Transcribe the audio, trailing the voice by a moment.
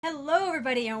Hello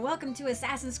everybody and welcome to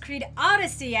Assassin's Creed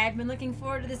Odyssey. I've been looking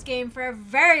forward to this game for a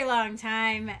very long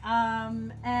time.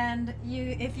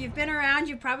 If you've been around,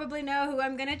 you probably know who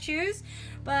I'm gonna choose.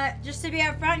 But just to be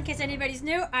upfront, in case anybody's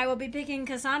new, I will be picking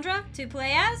Cassandra to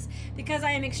play as because I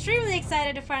am extremely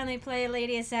excited to finally play a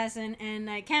lady assassin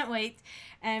and I can't wait.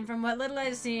 And from what little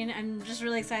I've seen, I'm just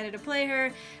really excited to play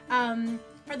her.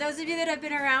 For those of you that have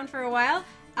been around for a while,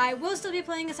 I will still be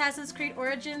playing Assassin's Creed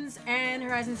Origins and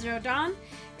Horizon Zero Dawn.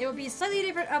 It will be a slightly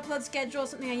different upload schedule,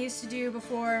 something I used to do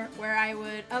before where I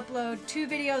would upload 2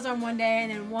 videos on one day and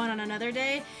then 1 on another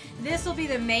day. This will be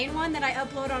the main one that I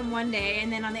upload on one day, and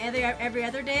then on the every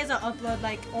other days I'll upload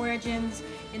like Origins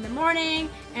in the morning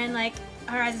and like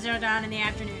Horizon Zero Dawn in the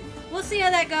afternoon. We'll see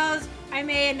how that goes. I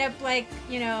may end up like,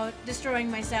 you know, destroying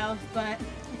myself, but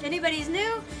if anybody's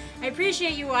new, I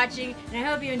appreciate you watching, and I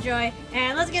hope you enjoy,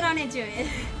 and let's get on into it.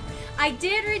 I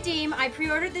did redeem, I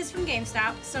pre-ordered this from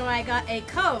GameStop, so I got a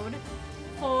code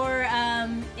for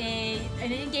an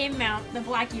in-game mount, the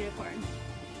Black Unicorn.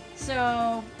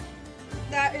 So,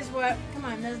 that is what, come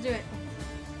on, let's do it.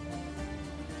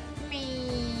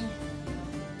 Me.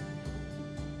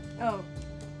 Oh,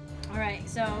 alright,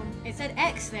 so it said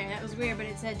X there, that was weird, but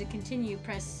it said to continue,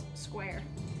 press square.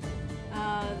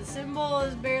 The symbol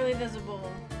is barely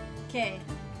visible. Okay.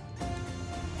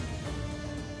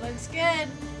 Looks good.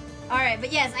 Alright,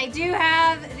 but yes, I do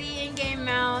have the in-game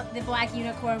mount, the Black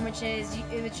Unicorn, which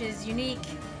is unique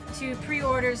to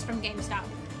pre-orders from GameStop.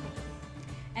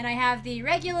 And I have the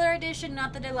regular edition,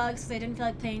 not the deluxe, because I didn't feel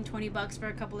like paying 20 bucks for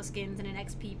a couple of skins and an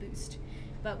XP boost.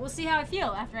 But we'll see how I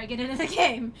feel after I get into the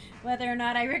game, whether or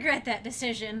not I regret that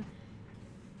decision.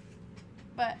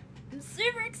 But I'm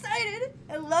super excited!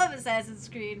 I love Assassin's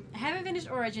Creed. I haven't finished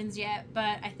Origins yet,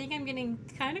 but I think I'm getting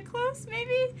kind of close,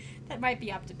 maybe? That might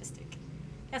be optimistic.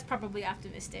 That's probably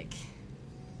optimistic.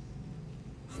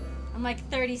 I'm like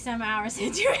 30-some hours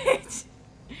into it.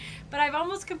 But I've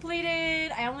almost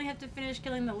completed. I only have to finish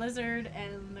killing the lizard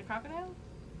and the crocodile,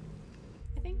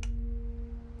 I think.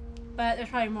 But there's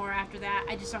probably more after that.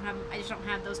 I just don't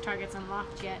have those targets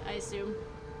unlocked yet, I assume.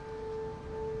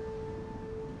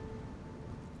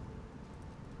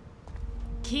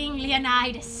 King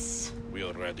Leonidas. We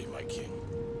are ready, my king.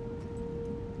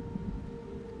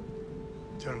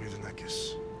 Tell me,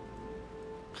 Leonidas,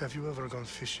 have you ever gone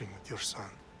fishing with your son?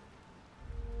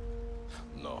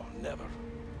 No, never.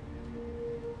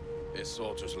 A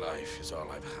soldier's life is all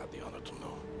I've had the honor to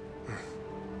know.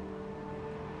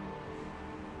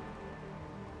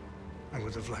 I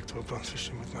would have liked to have gone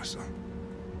fishing with my son.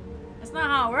 That's not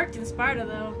how it worked in Sparta,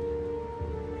 though.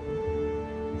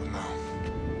 Well, no.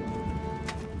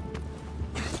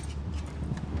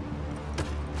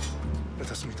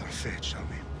 Let us meet on Fate, shall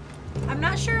we? I'm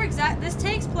not sure exactly. This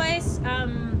takes place, I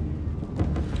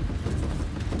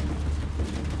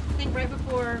think right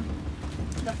before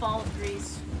the fall of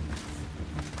Greece.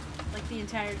 Like the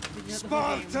entire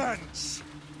Spartans!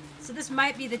 So this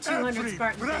might be the 200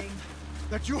 Spartan breath thing.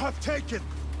 That you have taken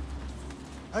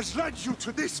has led you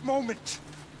to this moment.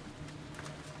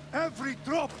 Every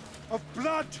drop of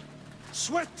blood,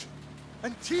 sweat,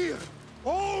 and tear,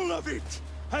 all of it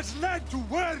has led to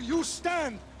where you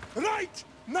stand right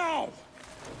now.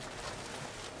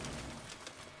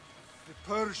 The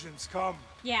Persians come.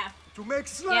 Yeah. To make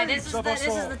slaves of us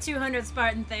all. This is the 200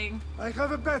 Spartan thing. I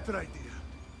have a better idea.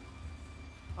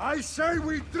 I say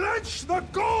we drench the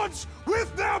gods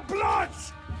with their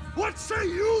bloods! What say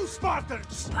you,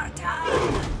 Spartans?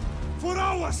 Sparta! For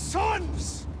our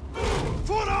sons!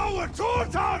 For our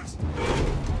daughters!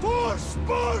 For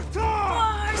Sparta!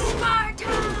 For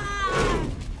Sparta!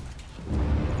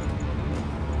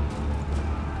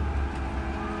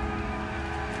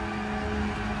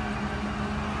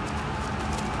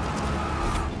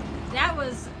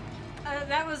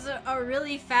 That was a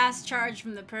really fast charge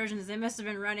from the Persians. They must have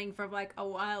been running for like a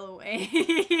while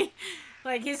away.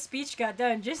 Like his speech got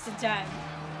done just in time.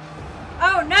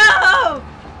 Oh no!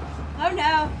 Oh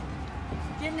no!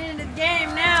 Getting into the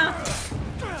game now.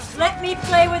 Let me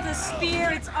play with a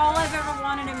spear. It's all I've ever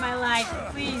wanted in my life.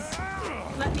 Please,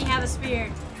 let me have a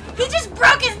spear. He just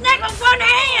broke his neck with one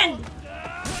hand!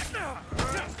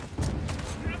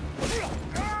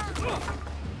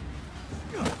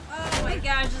 Oh my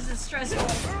gosh, this is stressful.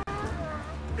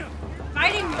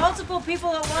 Fighting multiple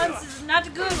people at once is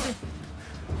not good.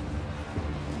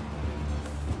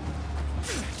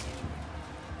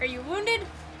 Are you wounded?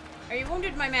 Are you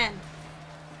wounded, my man?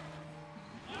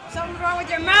 Something's wrong with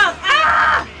your mouth!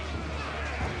 Ah!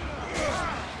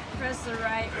 Press the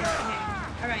right button.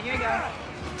 Okay. Alright, here we go.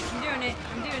 I'm doing it.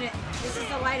 I'm doing it. This is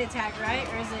the light attack, right?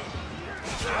 Or is it?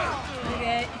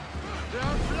 Okay.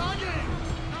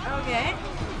 Okay.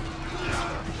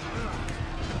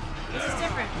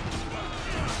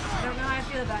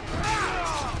 about it.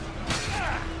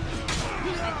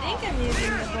 I think I'm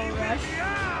using the bull rush.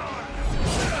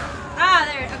 Ah,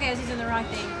 there. Okay, I was using the wrong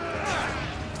thing.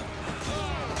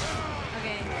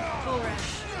 Okay, bull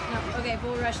rush. No, okay,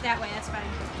 bull rush that way. That's fine.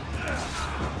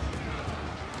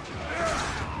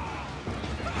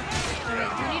 Okay,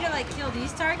 do we need to like kill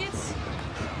these targets?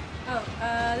 Oh,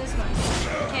 this one.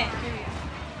 Okay, here we go.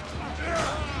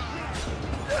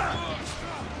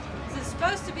 This is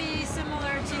supposed to be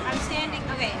similar to. I'm standing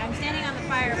on the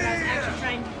fire, but I was actually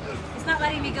trying to. It's not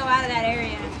letting me go out of that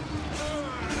area.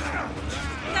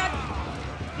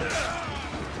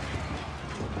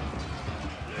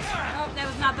 Oh, that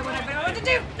was not the one I wanted to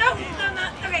do. No, no,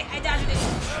 not. Okay, I dodged it.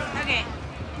 Okay.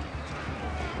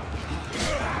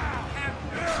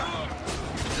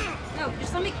 No,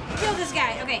 just let me kill this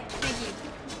guy. Okay, thank you.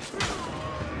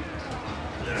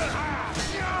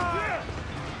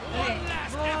 Okay,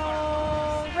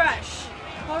 bull rush.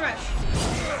 Bull rush.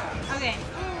 Okay.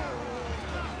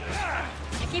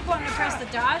 I keep wanting to press the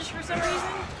dodge for some reason.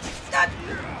 Dodge!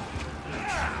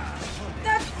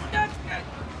 Dodge! Dodge!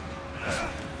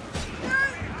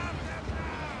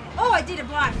 Oh, I did a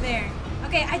block there.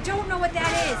 Okay, I don't know what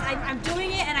that is. I'm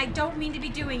doing it, and I don't mean to be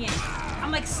doing it.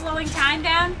 I'm like slowing time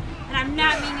down, and I'm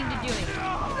not meaning to do it.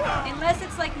 Unless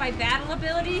it's like my battle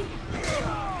ability.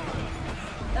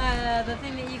 The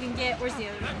thing that you can get. Where's the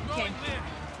other one? Okay.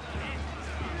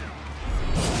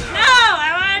 No!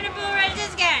 I wanted to bull rush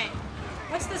this guy.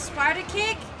 What's the Sparta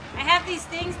kick? I have these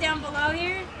things down below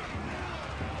here.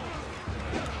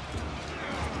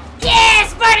 Yeah!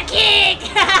 Sparta kick!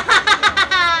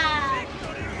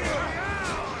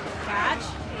 Dodge.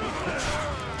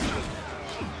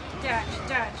 Dodge,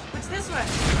 dodge. What's this one?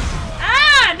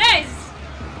 Ah! Nice!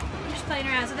 I'm just playing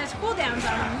around, so there's cooldowns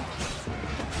on them.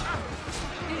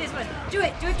 Do this one. Do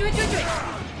it, do it, do it, do it, do it.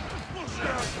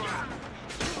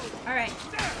 Alright.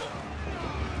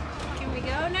 Can we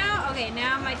go now? Okay,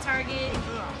 now my target.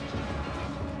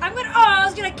 I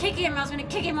was gonna kick him. I was gonna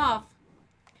kick him off.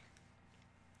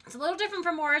 It's a little different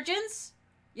from Origins.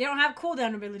 You don't have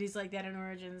cooldown abilities like that in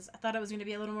Origins. I thought it was gonna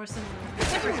be a little more similar.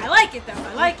 It's different. I like it though.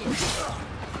 I like it.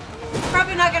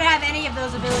 Probably not gonna have any of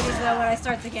those abilities though when I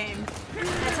start the game.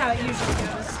 That's how it usually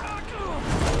goes.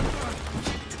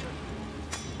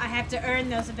 I have to earn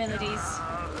those abilities.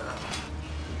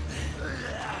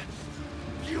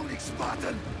 Puny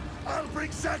Spartan! I'll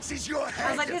bring Xerxes your head! I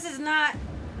was like, this is not...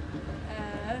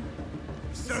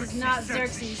 this is not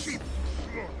Xerxes.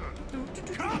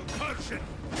 Come, Persian!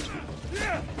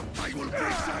 I will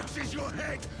bring Xerxes your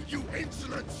head, you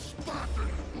insolent Spartan!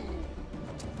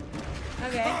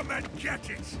 Okay. Come and get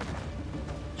it!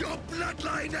 Your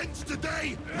bloodline ends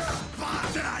today,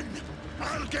 Spartan!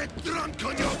 I'll get drunk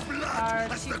on your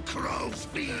blood as the crows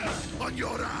feed on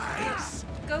your eyes!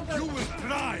 Go. You will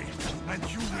try, and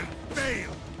you will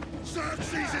fail!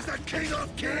 Xerxes is the king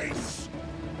of kings!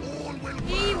 All will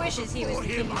He wishes he was the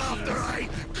king of after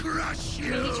kings. I crush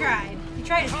you! I mean, he tried. He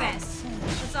tried his best.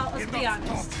 Let's be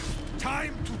honest.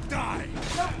 Time to die!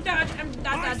 Don't dodge. I'm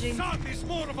not dodging. My son is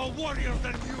more of a warrior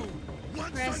than you!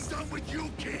 Once Press. I'm done with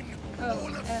you, king,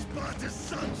 all of Sparta's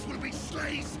sons will be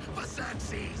slaves for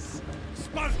Xerxes!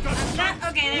 Sparta's sons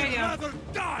okay, there we would go. rather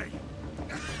die!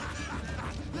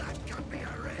 That can be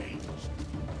arranged!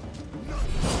 Not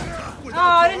so tough without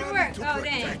Oh, it didn't work. to Oh,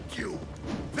 dang. protect you.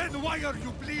 Then why are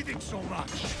you bleeding so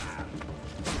much?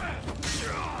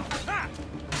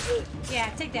 Yeah,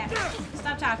 take that.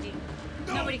 Stop talking.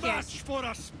 Nobody No cares. match for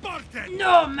a Spartan!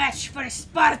 No match for a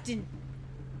Spartan.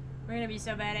 We're gonna be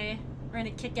so bad, eh? We're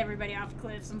gonna kick everybody off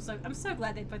cliffs. I'm so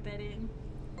glad they put that in.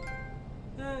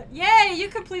 Yay! You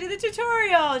completed the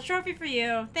tutorial. Trophy for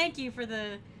you. Thank you for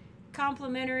the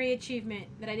complimentary achievement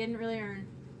that I didn't really earn.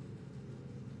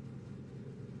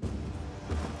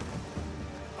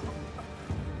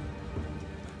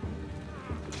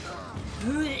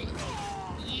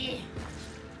 Yeah.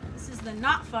 This is the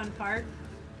not fun part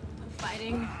of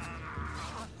fighting.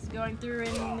 It's going through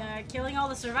and killing all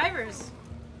the survivors.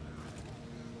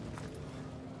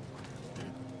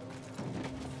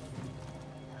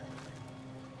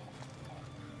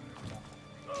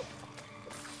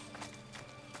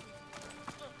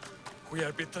 We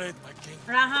are betrayed, my king.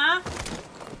 Uh-huh.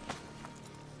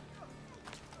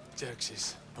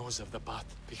 Xerxes knows of the path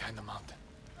behind the mountain.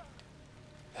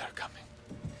 They're coming.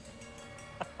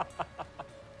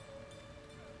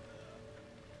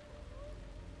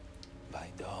 By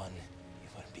dawn, you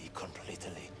will be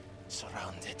completely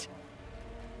surrounded.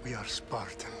 We are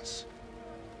Spartans.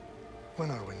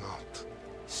 When are we not?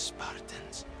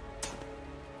 Spartans.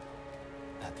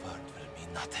 That word will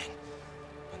mean nothing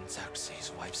when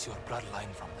Xerxes wipes your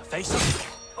bloodline from the face of...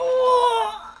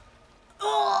 Oh!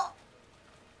 Oh!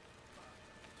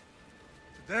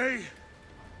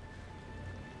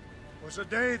 was a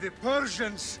day the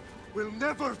Persians will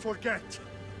never forget.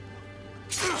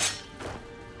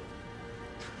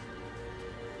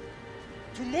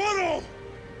 Tomorrow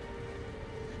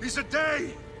is a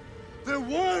day the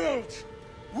world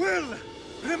will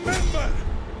remember.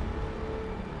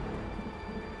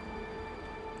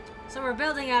 So we're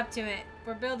building up to it.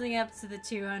 We're building up to the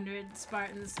 200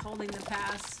 Spartans holding the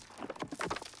pass.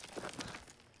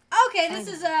 Okay, this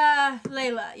is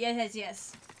Layla.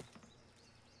 Yes.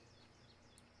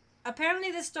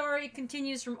 Apparently the story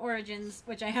continues from Origins,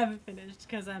 which I haven't finished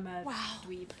because I'm a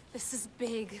dweeb. This is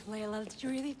big, Layla. Do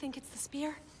you really think it's the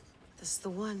spear? This is the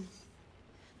one.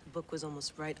 The book was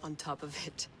almost right on top of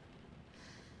it.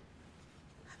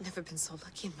 I've never been so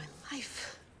lucky in my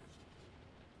life.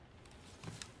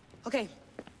 Okay,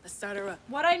 let's start her up.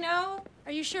 What I know,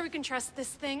 Are you sure we can trust this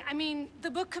thing? I mean, the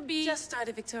book could be... Just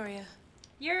started, Victoria.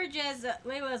 you're just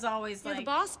Layla's always You're like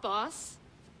the boss.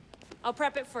 I'll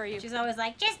prep it for you. she's always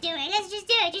like Just do it. Let's just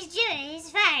do it. Just do it. It's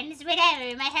fine. It's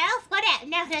whatever. My health? Whatever.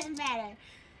 No, it doesn't matter.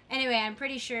 Anyway, I'm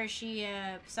pretty sure she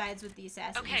sides with the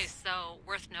assassins. Okay, so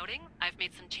worth noting, I've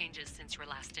made some changes since you were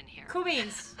last in here. Cool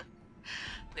beans.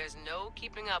 There's no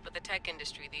keeping up with the tech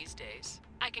industry these days.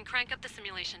 I can crank up the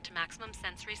simulation to maximum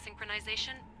sensory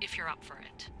synchronization if you're up for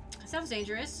it. Sounds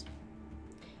dangerous.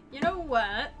 You know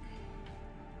what?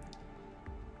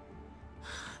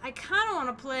 I kind of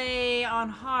want to play on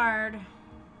hard.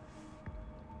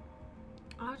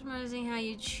 Optimizing how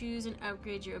you choose and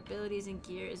upgrade your abilities and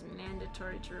gear is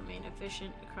mandatory to remain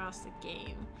efficient across the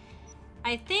game.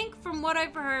 I think from what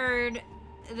I've heard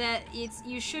that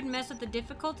you should mess with the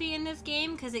difficulty in this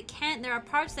game because there are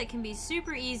parts that can be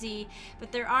super easy,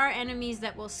 but there are enemies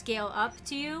that will scale up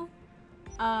to you.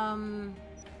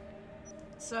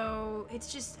 So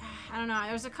it's just, I don't know.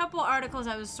 There's a couple articles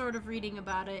I was sort of reading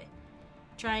about it,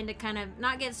 trying to kind of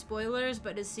not get spoilers,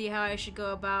 but to see how I should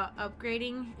go about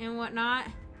upgrading and whatnot.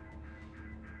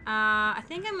 I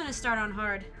think I'm gonna start on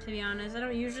hard, to be honest. I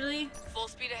don't usually. Full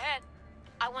speed ahead.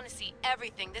 I want to see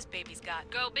everything this baby's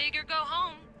got. Go big or go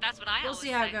home. That's what I We'll always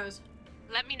see how say. it goes.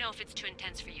 Let me know if it's too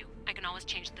intense for you. I can always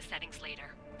change the settings later.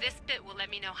 This bit will let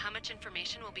me know how much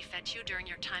information will be fed to you during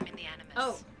your time in the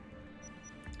Animus.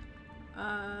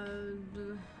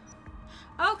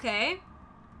 Okay.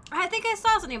 I think I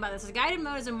saw something about this. The guided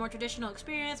mode is a more traditional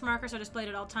experience. Markers are displayed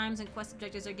at all times and quest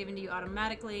objectives are given to you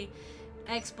automatically.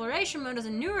 Exploration mode is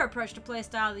a newer approach to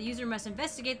playstyle. The user must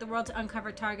investigate the world to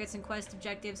uncover targets and quest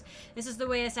objectives. This is the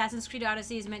way Assassin's Creed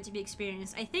Odyssey is meant to be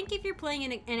experienced. I think if you're playing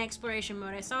in exploration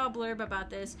mode, I saw a blurb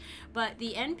about this, but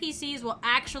the NPCs will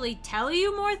actually tell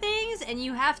you more things and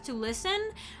you have to listen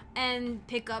and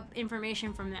pick up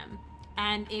information from them.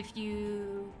 And if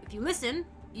you listen,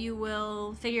 you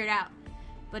will figure it out.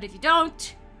 But if you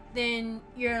don't, then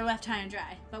you're left high and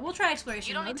dry. But we'll try exploration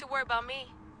You don't mode. need to worry about me.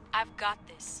 I've got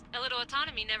this. A little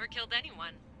autonomy never killed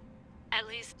anyone. At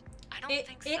least, I don't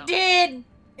think so. It did.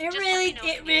 Just let me know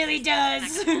if you really need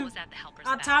assistance. does. I can always add the helpers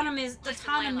back. Autonomous,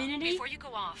 Listen, Layla, autonominity. before you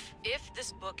go off, If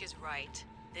this book is right,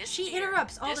 this She year,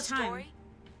 interrupts all this the time. Story,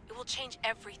 it will change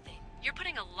everything. you're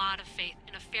putting a lot of faith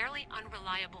in a fairly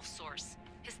unreliable source.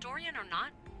 Historian or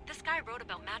not, this guy wrote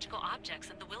about magical objects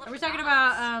and the will of Are we the talking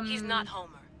gods. about He's not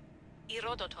Homer.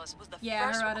 Herodotus was the Yeah,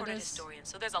 first recorded Herodotus. historian,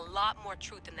 so there's a lot more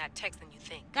truth in that text than you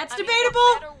think. That's I mean, debatable.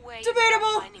 what better way to start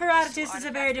Debatable. finding Herodotus useful is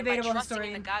a very artifacts than by debatable trusting in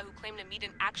historian. the guy who claimed to meet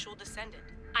an actual descendant.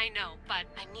 I know, but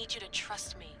I need you to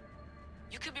trust me.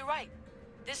 You could be right.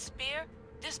 This spear,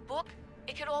 this book,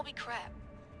 it could all be crap.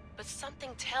 But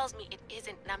something tells me it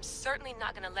isn't, and I'm certainly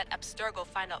not gonna let Abstergo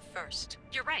find out first.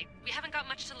 you're right. We haven't got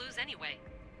much to lose anyway.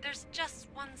 There's just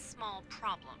one small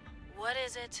problem. What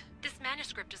is it? This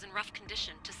manuscript is in rough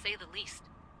condition, to say the least.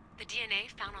 The DNA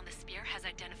found on the spear has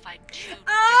identified two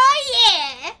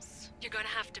Oh, yes! You're gonna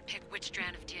have to pick which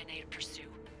strand of DNA to pursue.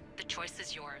 The choice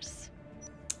is yours.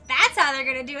 That's how they're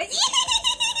gonna do it.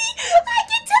 I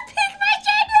get to pick my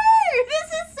gender.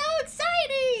 This is so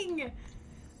exciting.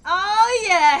 Oh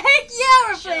yeah, heck yeah,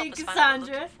 we're Shut playing up is finally what I'm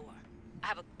Cassandra. looking for. I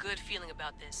have a good feeling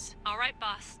about this. All right,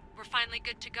 boss. We're finally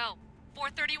good to go.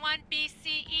 431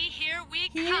 BCE, here we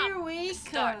come. Here we The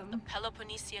start of the come.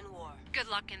 Peloponnesian War. Good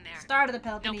luck in there. Start of the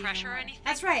Peloponnesian No pressure or War. anything?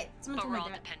 That's right. Someone But told we're me all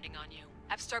that. depending on you.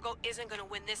 Abstergo isn't gonna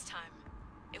win this time.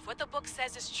 If what the book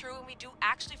says is true and we do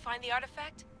actually find the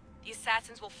artifact, the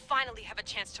assassins will finally have a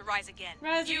chance to rise again.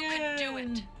 Rise You can do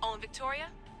again. it. Oh, and Victoria,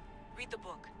 read the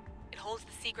book. It holds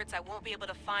the secrets I won't be able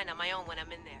to find on my own when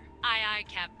I'm in there. Aye, aye,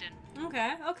 Captain.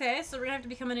 Okay, so we're gonna have to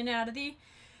be coming in and out of the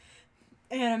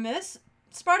Animus.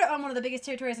 Sparta owned one of the biggest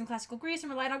territories in classical Greece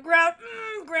and relied on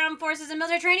ground forces and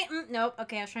military training. Nope.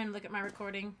 Okay, I was trying to look at my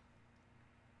recording.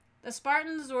 The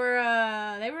Spartans were,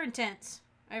 they were intense.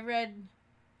 I read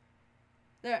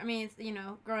I mean, it's, you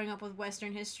know, growing up with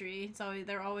Western history,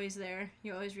 they're always there.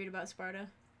 You always read about Sparta.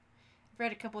 I've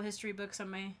read a couple history books on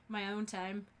my own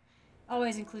time.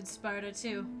 Always includes Sparta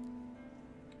too.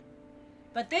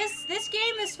 But this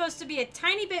game is supposed to be a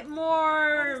tiny bit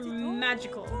more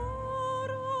magical.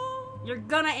 You're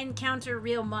gonna encounter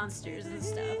real monsters and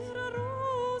stuff.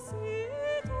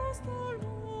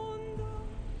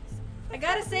 I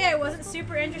gotta say, I wasn't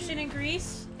super interested in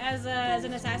Greece as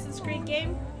an Assassin's Creed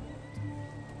game,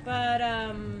 but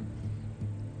I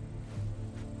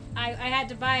had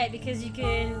to buy it because you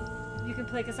can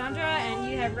play Cassandra and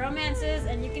you have romances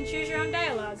and you can choose your own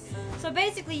dialogue. So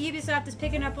basically, Ubisoft is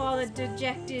picking up all the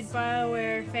dejected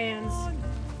BioWare fans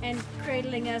and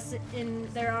cradling us in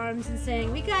their arms and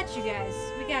saying, "We got you guys,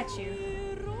 we got you,"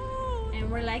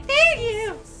 and we're like, "Thank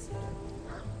you."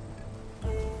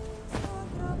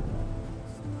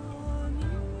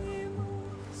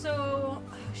 So,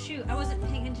 shoot, I wasn't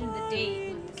paying attention to the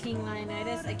date with King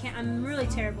Leonidas. I'm really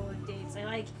terrible with dates.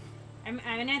 I'm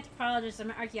an anthropologist, I'm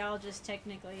an archaeologist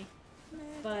technically,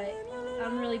 but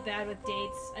I'm really bad with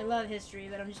dates. I love history,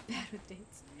 but I'm just bad with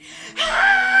dates.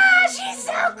 Ah, she's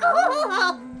so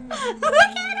cool! Look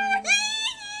at her!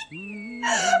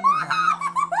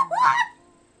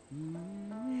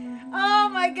 Oh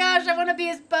my gosh, I want to be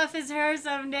as buff as her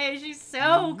someday. She's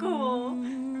so cool.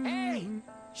 Hey!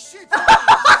 Shit!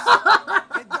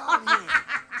 Get down here!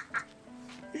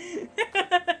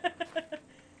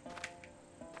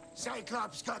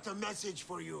 Cyclops got a message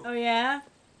for you. Oh yeah?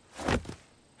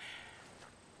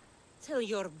 Tell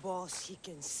your boss he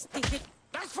can stick it.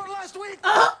 That's for last week!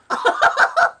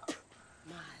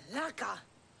 Malaka!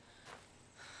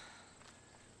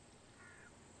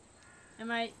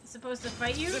 Am I supposed to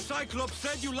fight you? The Cyclops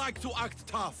said you like to act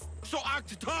tough, so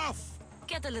act tough!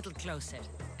 Get a little closer,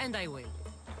 and I will.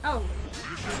 Oh,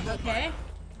 okay.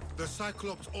 The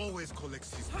Cyclops always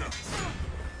collects his debts.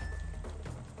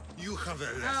 You have a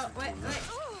lesson. Oh, wait.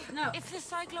 No. If the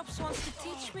Cyclops wants to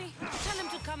teach me, tell him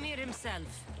to come here himself.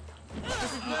 This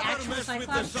is the Never actual mess with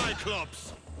the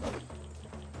Cyclops.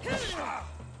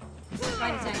 Cyclops.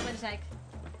 Light attack.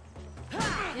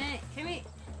 Yeah, give me...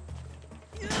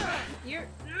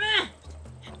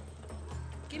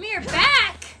 Give me your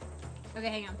back! Okay,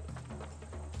 hang on.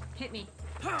 Hit me.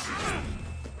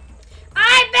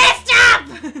 I messed up!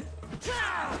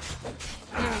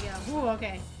 There we go. Ooh,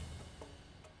 okay.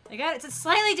 I got it. It's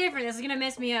slightly different. This is gonna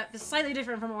mess me up. It's slightly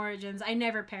different from Origins. I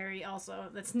never parry, also.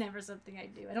 That's never something I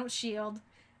do. I don't shield.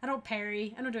 I don't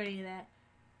parry. I don't do any of that.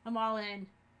 I'm all in.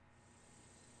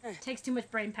 It takes too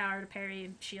much brain power to parry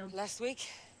and shield. Last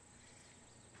week?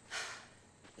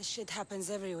 This shit happens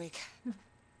every week.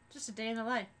 Just a day in the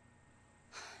life.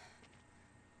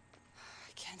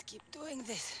 I can't keep doing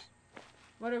this.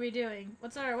 What are we doing?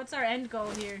 What's our end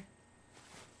goal here?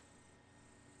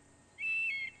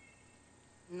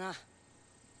 Nah.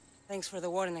 Thanks for the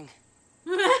warning.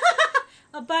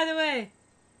 Oh, by the way,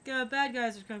 bad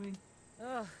guys are coming.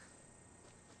 Oh.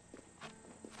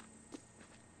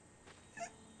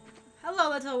 Hello,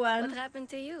 little one. What happened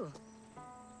to you?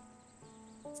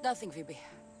 It's nothing, Phoebe.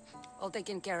 All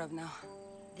taken care of now.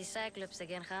 The Cyclops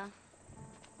again, huh?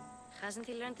 Hasn't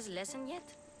he learned his lesson yet?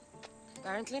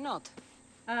 Apparently not.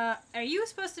 Are you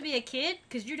supposed to be a kid?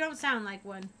 Because you don't sound like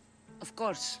one. Of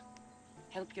course.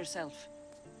 Help yourself.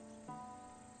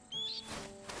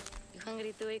 You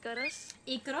hungry too, Icarus?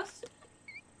 Icarus?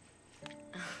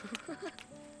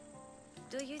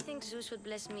 Do you think Zeus would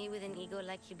bless me with an ego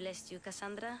like he blessed you,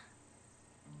 Cassandra?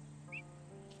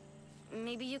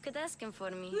 Maybe you could ask him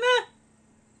for me.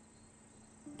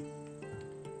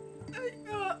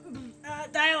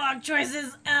 Dialogue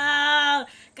choices.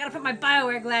 Gotta put my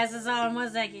BioWare glasses on.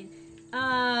 1 second.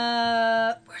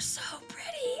 We're so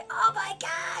pretty. Oh my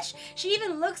gosh. She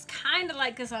even looks kind of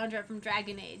like Cassandra from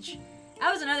Dragon Age.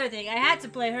 That was another thing. I had to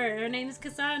play her. Her name is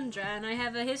Cassandra, and I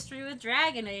have a history with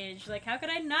Dragon Age. Like, how could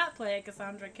I not play a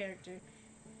Cassandra character?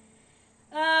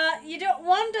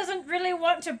 One doesn't really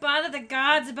want to bother the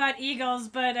gods about eagles,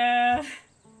 but,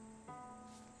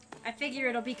 I figure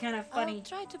it'll be kind of funny. I'll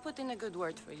try to put in a good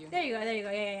word for you. There you go.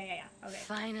 Yeah. Okay.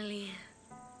 Finally.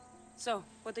 So,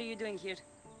 what are you doing here?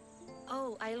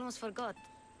 Oh, I almost forgot.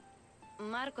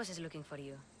 Marcos is looking for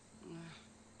you.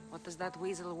 What does that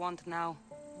weasel want now?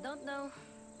 Don't know.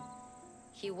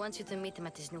 He wants you to meet him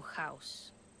at his new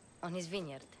house. On his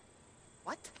vineyard.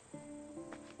 What?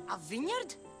 A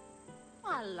vineyard?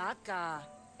 Malaka.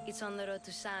 It's on the road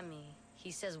to Sami.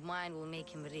 He says wine will make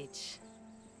him rich.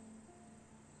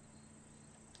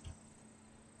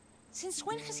 Since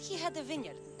when has he had a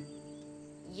vineyard?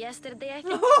 Yesterday, I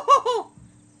think.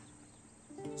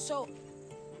 So,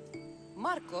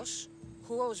 Marcos,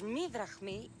 who owes me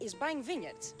drachmi is buying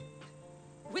vineyards.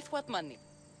 With what money?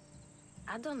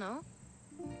 I don't know.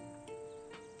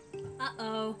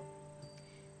 Uh-oh.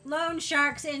 Loan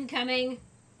sharks incoming.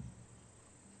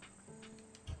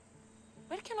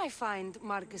 Where can I find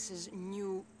Marcus's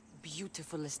new,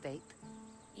 beautiful estate?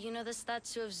 You know the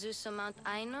statue of Zeus on Mount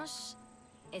Ainos?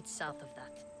 It's south of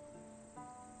that.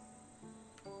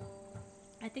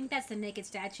 I think that's the naked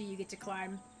statue you get to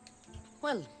climb.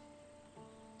 Well,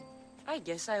 I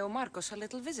guess I owe Marcus a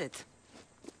little visit.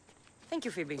 Thank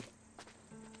you, Phoebe.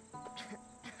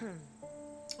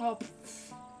 Oh,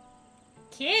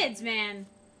 kids, man.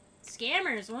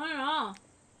 Scammers, one and all.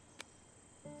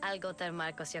 I'll go tell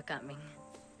Marcos you're coming.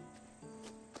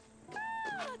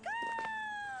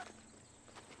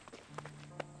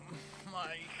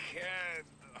 My head.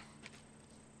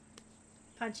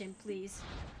 Punch him, please.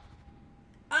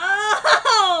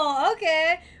 Oh,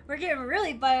 okay. We're getting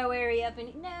really BioWare-y up in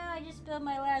here. No, I just spilled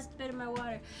my last bit of my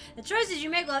water. The choices you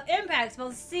make will have impacts,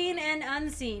 both seen and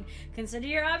unseen. Consider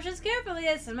your options carefully,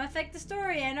 as some affect the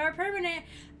story and are permanent.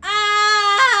 Ah!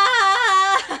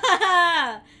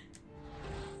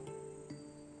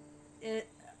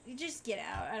 You just get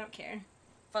out. I don't care.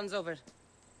 Fun's over.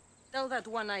 Tell that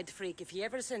one-eyed freak if he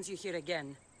ever sends you here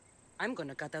again, I'm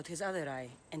gonna cut out his other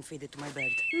eye and feed it to my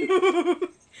bird.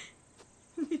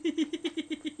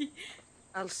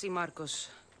 I'll see Marcos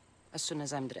as soon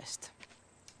as I'm dressed.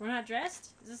 We're not dressed?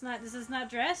 This is not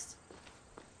dressed?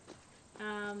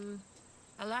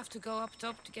 I'll have to go up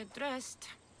top to get dressed.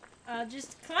 I'll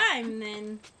just climb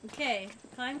then. Okay,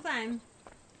 climb.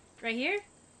 Right here?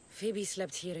 Phoebe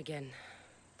slept here again.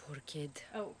 Poor kid.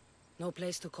 Oh. No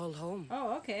place to call home.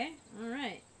 Oh, okay.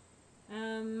 Alright.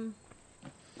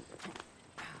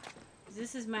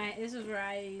 This is where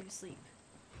I sleep.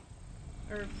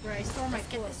 Or where I store my Let's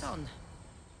clothes. get this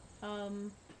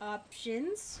on.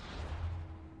 Options.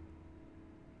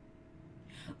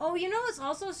 Oh, you know what's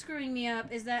also screwing me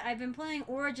up is that I've been playing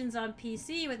Origins on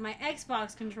PC with my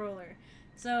Xbox controller.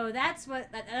 So that's why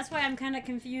I'm kind of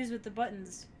confused with the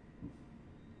buttons.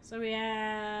 So we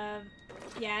have...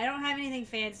 Yeah, I don't have anything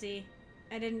fancy.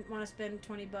 I didn't want to spend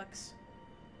 20 bucks.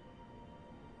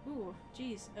 Ooh,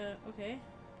 jeez. Okay.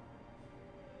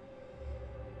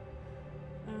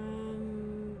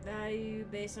 Value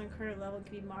based on current level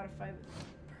can be modified with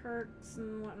perks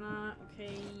and whatnot.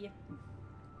 Okay.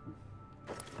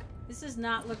 This does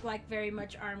not look like very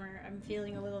much armor. I'm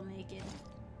feeling a little naked.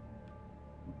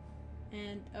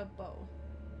 And a bow.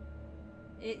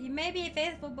 It may be a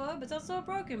faithful bow, but it's also a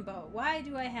broken bow. Why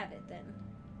do I have it then?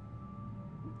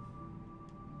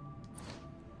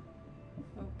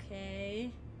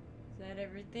 Okay. Is that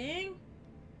everything?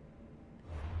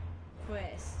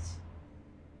 Quest.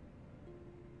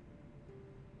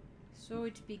 So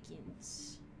it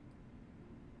begins.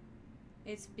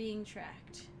 It's being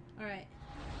tracked. Alright.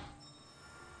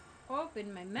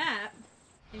 Open my map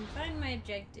and find my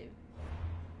objective.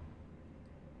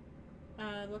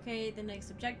 Locate the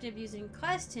next objective using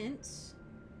class hints.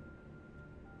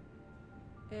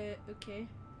 Okay.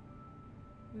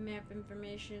 Map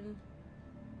information.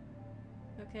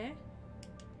 Okay.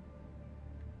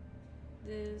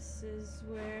 This is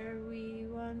where we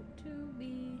want to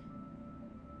be.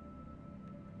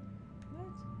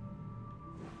 What?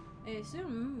 I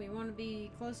assume we want to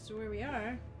be close to where we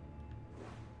are.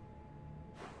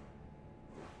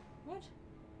 What?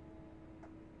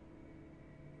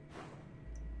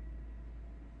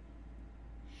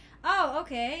 Oh,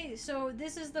 okay. So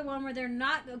this is the one where they're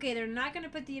not going to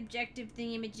put the objective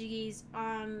thingy-majiggies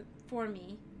on for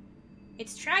me.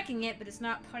 It's tracking it, but it's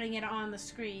not putting it on the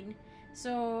screen.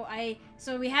 So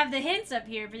we have the hints up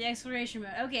here for the exploration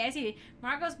mode. Okay, I see.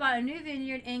 Marcos bought a new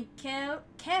vineyard in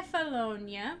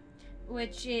Kefalonia,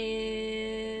 which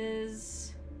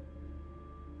is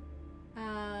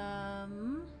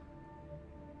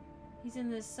he's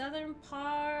in the southern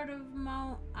part of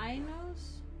Mount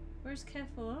Ainos. Where's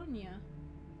Kefalonia?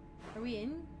 Are we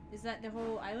in? Is that the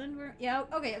whole island we're... Yeah,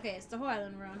 okay, it's the whole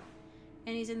island we're on.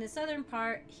 And he's in the southern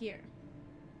part here.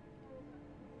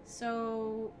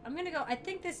 So, I'm gonna go... I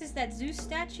think this is that Zeus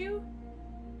statue.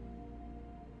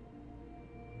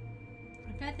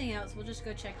 If nothing else, we'll just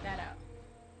go check that out.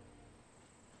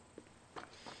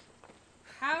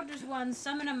 How does one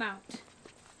summon a mount?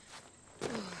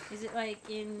 Is it like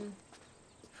in...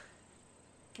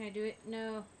 Can I do it?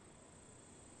 No.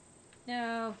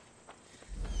 No.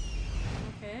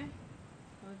 Okay.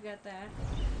 Well, we've got that.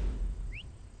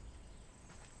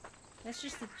 That's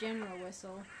just the general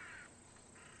whistle.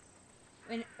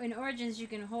 In Origins, you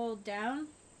can hold down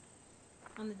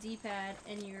on the D-pad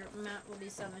and your mount will be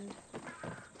summoned.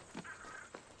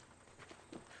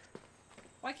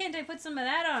 Why can't I put some of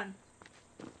that on?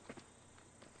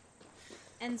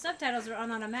 And subtitles are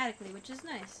on automatically, which is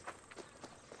nice.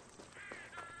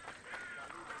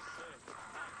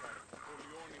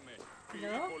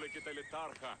 No?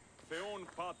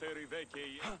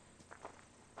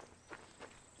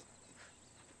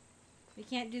 We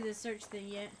can't do the search thing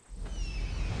yet.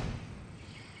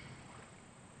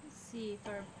 Let's see if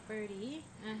our birdie...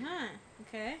 Uh-huh.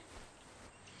 Okay.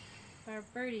 If our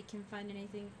birdie can find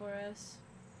anything for us.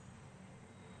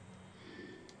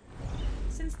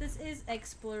 Since this is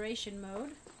exploration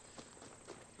mode,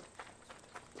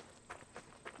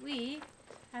 we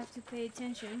have to pay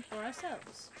attention for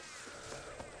ourselves.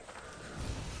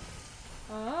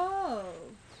 Oh.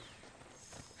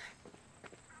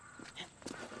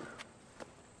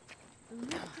 Loot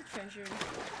the treasure.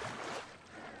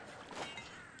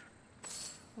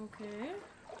 Okay.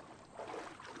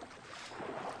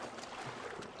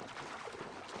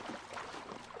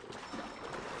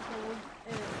 Hold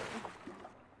A.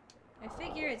 I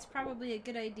figure it's probably a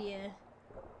good idea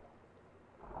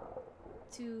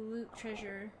to loot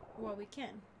treasure while we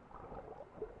can.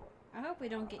 I hope we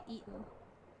don't get eaten.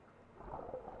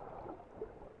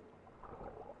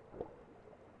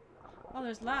 Oh,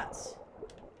 there's lots.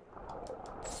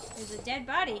 There's a dead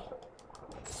body.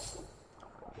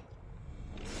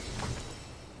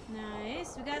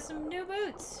 Nice. We got some new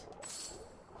boots.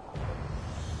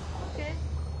 Okay.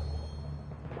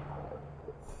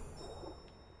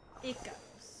 It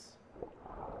goes.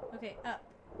 Okay, up.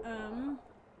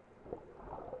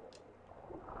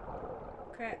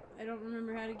 Crap. I don't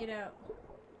remember how to get out.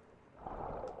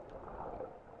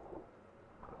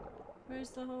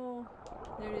 Where's the hole?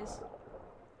 There it is.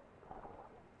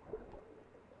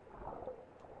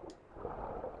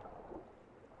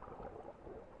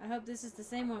 I hope this is the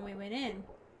same one we went in.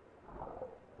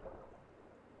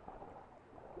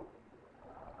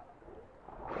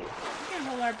 We can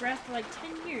hold our breath for like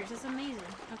 10 years. That's amazing.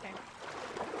 Okay.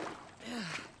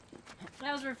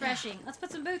 That was refreshing. Let's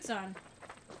put some boots on.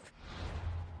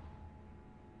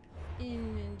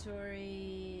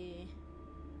 Inventory.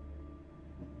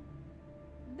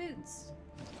 Boots.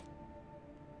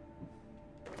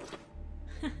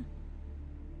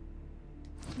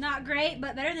 Not great,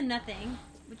 but better than nothing,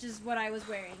 which is what I was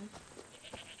wearing.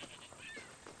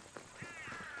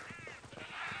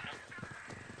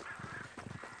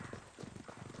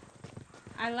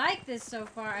 I like this so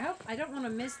far. I hope I don't want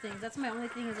to miss things. That's my only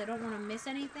thing, is I don't want to miss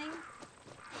anything.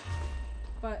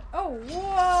 But oh,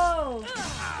 whoa!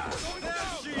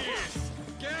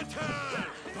 Get her!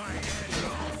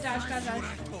 Dodge, dodge, dodge.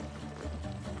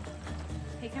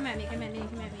 Hey, come at me, come at me,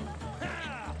 come at me.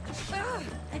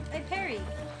 I parried.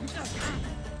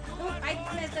 Oh, I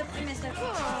messed up, I messed up.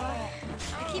 Oh,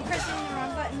 I keep pressing the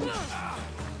wrong button.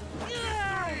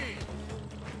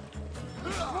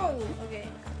 Whoa, okay.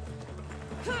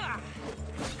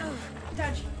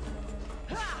 Dodge.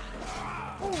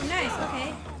 Oh, nice, okay.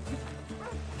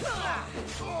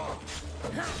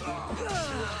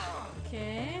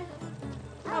 Okay.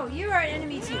 Oh, you are an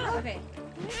enemy too. Okay.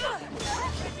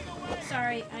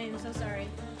 Sorry, I am so sorry.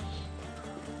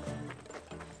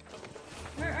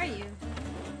 Where are you?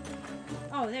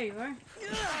 Oh, there you are.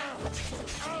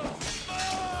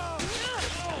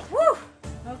 Woo!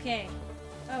 Okay.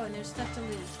 Oh, and there's stuff to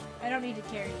loot. I don't need to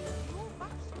carry you.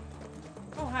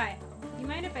 Oh, hi. You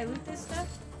mind if I loot this stuff?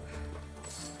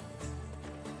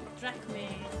 Drachme.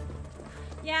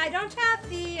 Yeah, I don't have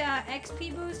the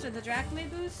XP boost or the Drachme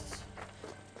boost.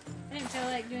 I didn't feel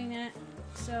like doing that.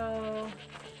 So,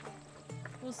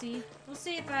 we'll see. We'll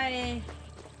see if I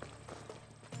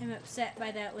am upset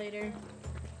by that later.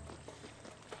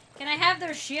 Can I have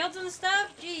their shields and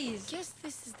stuff? Jeez. Guess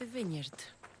this is the vineyard.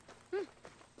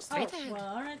 Straight ahead.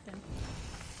 Well, alright then.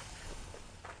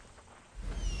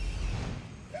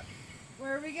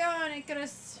 Where are we going,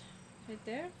 Icarus? Right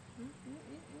there?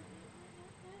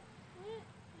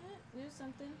 There's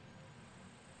something.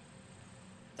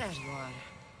 There you are.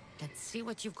 Let's see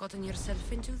what you've gotten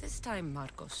yourself into this time,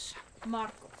 Marcos.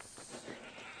 Marcos.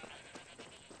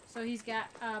 So he's got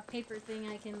a paper thing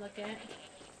I can look at.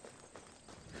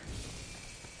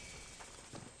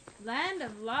 Land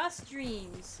of Lost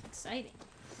Dreams. Exciting.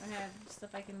 I have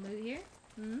stuff I can loot here.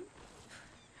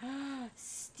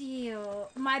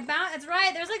 Steal. That's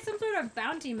right. There's like some sort of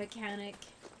bounty mechanic.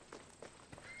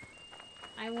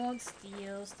 I won't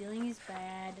steal. Stealing is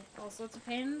bad. Also, it's a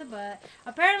pain in the butt.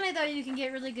 Apparently, though, you can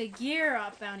get really good gear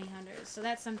off bounty hunters. So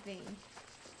that's something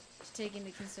to take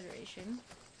into consideration.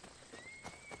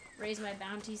 Raise my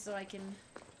bounty so I can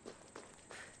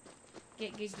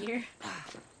get good gear.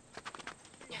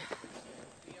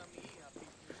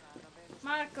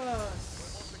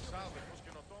 Marcos!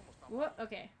 What?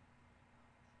 Okay.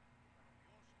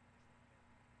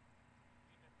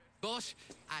 Boss,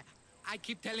 I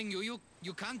keep telling you,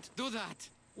 you can't do that.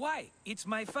 Why? It's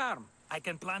my farm. I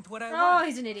can plant what I Oh, want.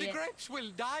 he's an idiot. The grapes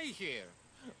will die here.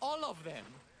 All of them.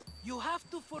 You have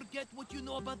to forget what you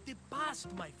know about the past,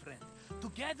 my friend.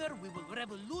 Together, we will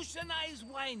revolutionize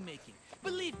winemaking.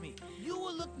 Believe me, you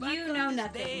will look back You on know this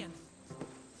nothing. day and...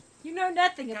 You know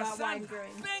nothing about Cassandra, wine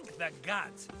growing. thank the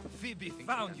gods. Phoebe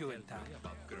found you in time.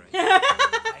 About grapes.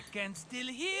 I can still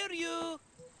hear you.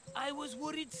 I was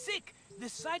worried sick. The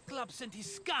Cyclops sent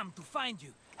his scum to find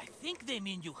you. I think they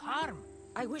mean you harm.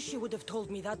 I wish you would have told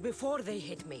me that before they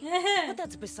hit me. But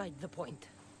that's beside the point.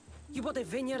 You bought a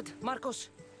vineyard, Marcos?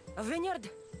 A vineyard?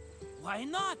 Why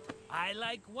not? I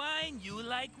like wine, you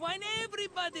like wine,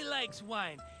 everybody likes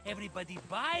wine. Everybody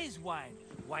buys wine.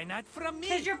 Why not from me?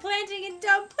 Because you're planting in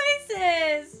dumb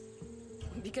places.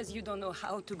 Because you don't know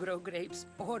how to grow grapes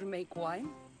or make wine?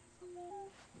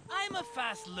 I'm a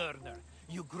fast learner.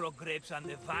 You grow grapes on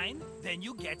the vine, then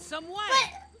you get some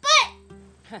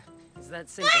wine. Is that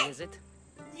simple, is it?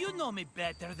 You know me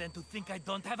better than to think I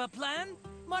don't have a plan.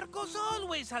 Marcos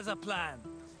always has a plan.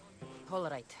 All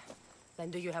right. Then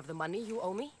do you have the money you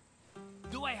owe me?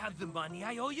 Do I have the money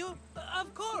I owe you?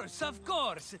 Of course, of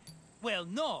course. Well,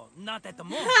 no, not at the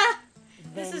moment.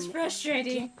 This is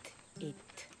frustrating. Get it.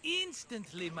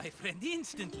 Instantly, my friend,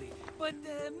 instantly. But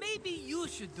maybe you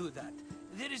should do that.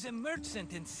 There is a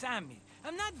merchant in Sami.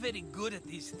 I'm not very good at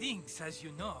these things, as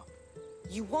you know.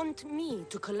 You want me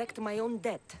to collect my own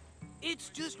debt? It's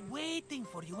just waiting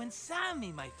for you in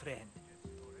Sami, my friend.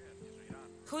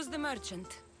 Who's the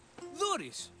merchant?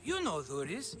 Duris. You know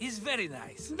Duris. He's very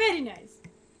nice. Very nice.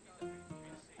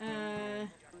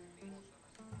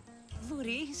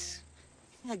 Duris?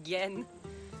 Again?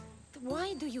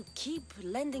 Why do you keep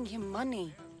lending him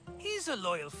money? He's a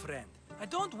loyal friend. I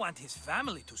don't want his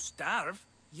family to starve.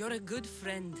 You're a good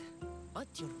friend, but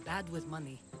you're bad with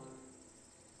money.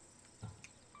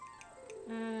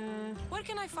 Where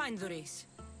can I find Duris?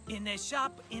 In a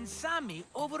shop in Sami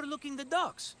overlooking the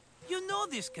docks. You know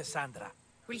this, Cassandra.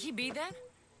 Will he be there?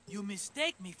 You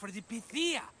mistake me for the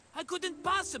Pythia. I couldn't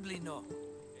possibly know.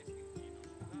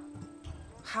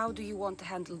 How do you want to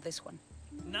handle this one?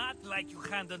 Not like you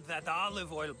handled that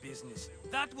olive oil business.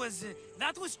 That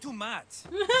was too much.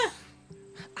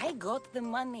 I got the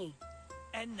money.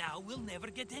 And now we'll never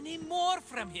get any more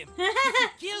from him. If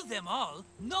you kill them all,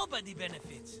 nobody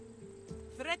benefits.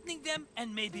 Threatening them,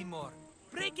 and maybe more.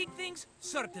 Breaking things,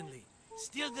 certainly.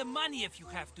 Steal the money if you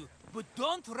have to, but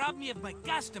don't rob me of my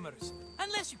customers.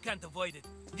 Unless you can't avoid it.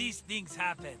 These things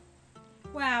happen.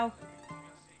 Wow.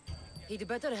 He'd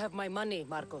better have my money,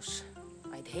 Marcos.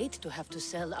 I'd hate to have to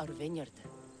sell our vineyard.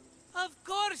 Of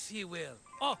course he will.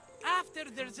 Oh, after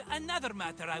there's another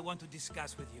matter I want to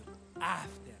discuss with you.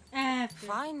 After.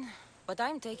 Fine, but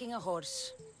I'm taking a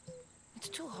horse. It's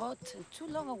too hot and too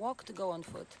long a walk to go on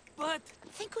foot. But...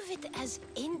 think of it as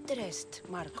interest,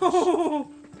 Marcos.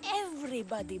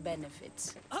 Everybody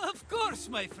benefits. Of course,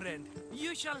 my friend.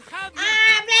 You shall have your...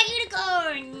 Ah, black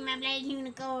unicorn! My black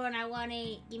unicorn, I want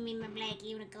it. Give me my black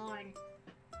unicorn.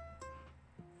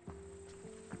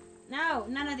 No,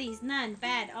 none of these. None.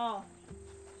 Bad. All.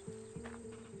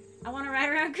 I want to ride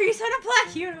around Greece on a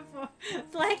black uniform.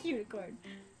 Black unicorn.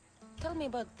 Tell me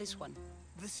about this one.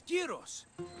 The Skiros.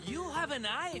 You have an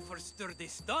eye for sturdy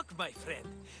stock, my friend.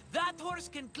 That horse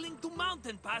can cling to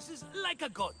mountain passes like a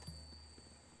goat.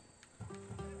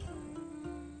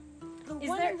 The Is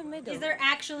one there, in the middle. is there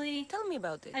actually Tell me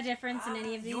about it. a difference in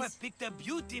any of these? You have picked a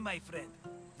beauty, my friend.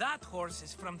 That horse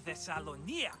is from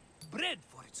Thessalonia, bred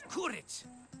for its courage.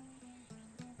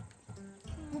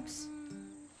 Oops.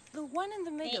 The one in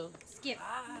the middle. Skip.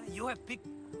 You have picked...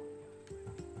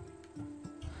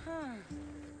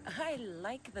 I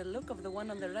like the look of the one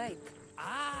on the right.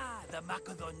 The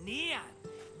Macedonian.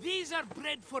 These are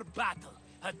bred for battle.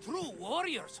 A true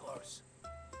warrior's horse.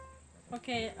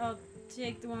 Okay, I'll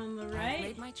take the one on the I've right.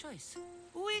 made my choice.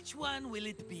 Which one will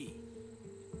it be?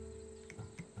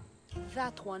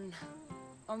 That one.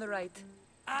 On the right.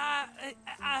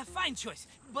 Fine choice.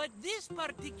 But this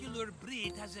particular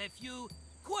breed has a few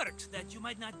quirks that you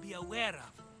might not be aware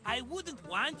of. I wouldn't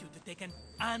want you to take an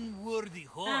unworthy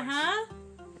horse. Uh-huh.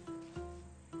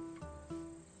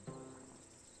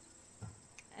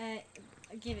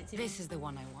 Give it to me. This is the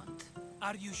one I want.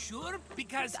 Are you sure?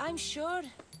 Because... I'm sure,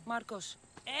 Marcos.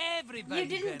 Everybody You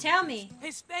didn't benefits. tell me.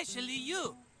 Especially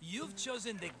you. You've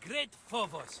chosen the great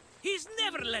Phobos. He's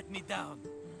never let me down.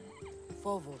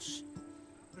 Phobos.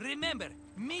 Remember,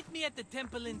 meet me at the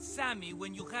temple in Sami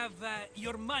when you have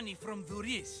your money from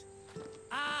Duris.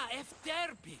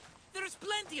 Efterpi. There's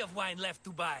plenty of wine left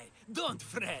to buy. Don't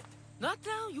fret. Not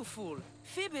now, you fool.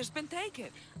 Phoebe has been taken.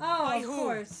 Oh, By of who?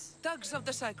 course. Thugs of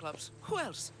the Cyclops. Who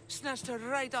else? Snatched her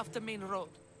right off the main road.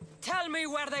 Tell me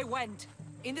where they went.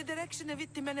 In the direction of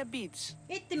Itimena Beach.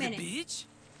 The beach?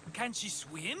 Can she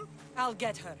swim? I'll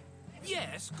get her.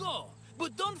 Yes, go.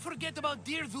 But don't forget about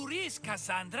dear Dhuris,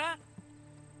 Cassandra.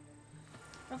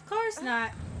 Of course not.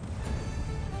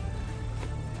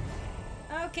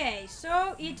 Okay,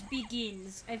 so it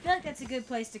begins. I feel like that's a good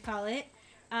place to call it.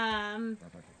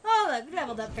 Oh look, we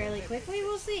leveled up fairly quickly.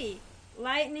 We'll see.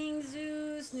 Lightning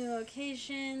Zeus, new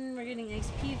location. We're getting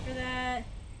XP for that.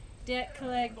 Debt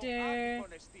collector.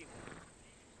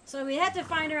 So we had to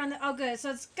find her on the. Oh, good. So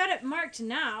it's got it marked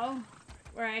now,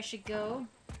 where I should go.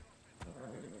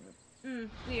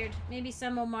 Weird. Maybe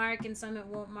some will mark and some it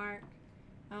won't mark.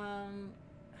 I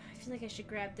feel like I should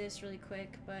grab this really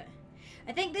quick, but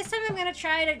I think this time I'm gonna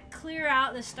try to clear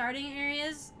out the starting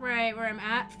areas where I'm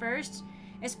at first.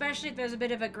 Especially if there's a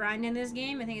bit of a grind in this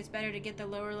game, I think it's better to get the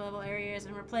lower level areas,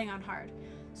 and we're playing on hard.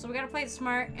 So we gotta play it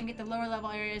smart and get the lower level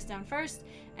areas down first,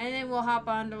 and then we'll hop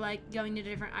on to like going to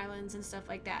different islands and stuff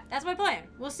like that. That's my plan.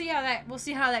 We'll see how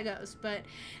that goes. But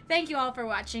thank you all for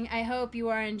watching. I hope you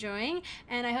are enjoying,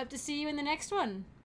 and I hope to see you in the next one.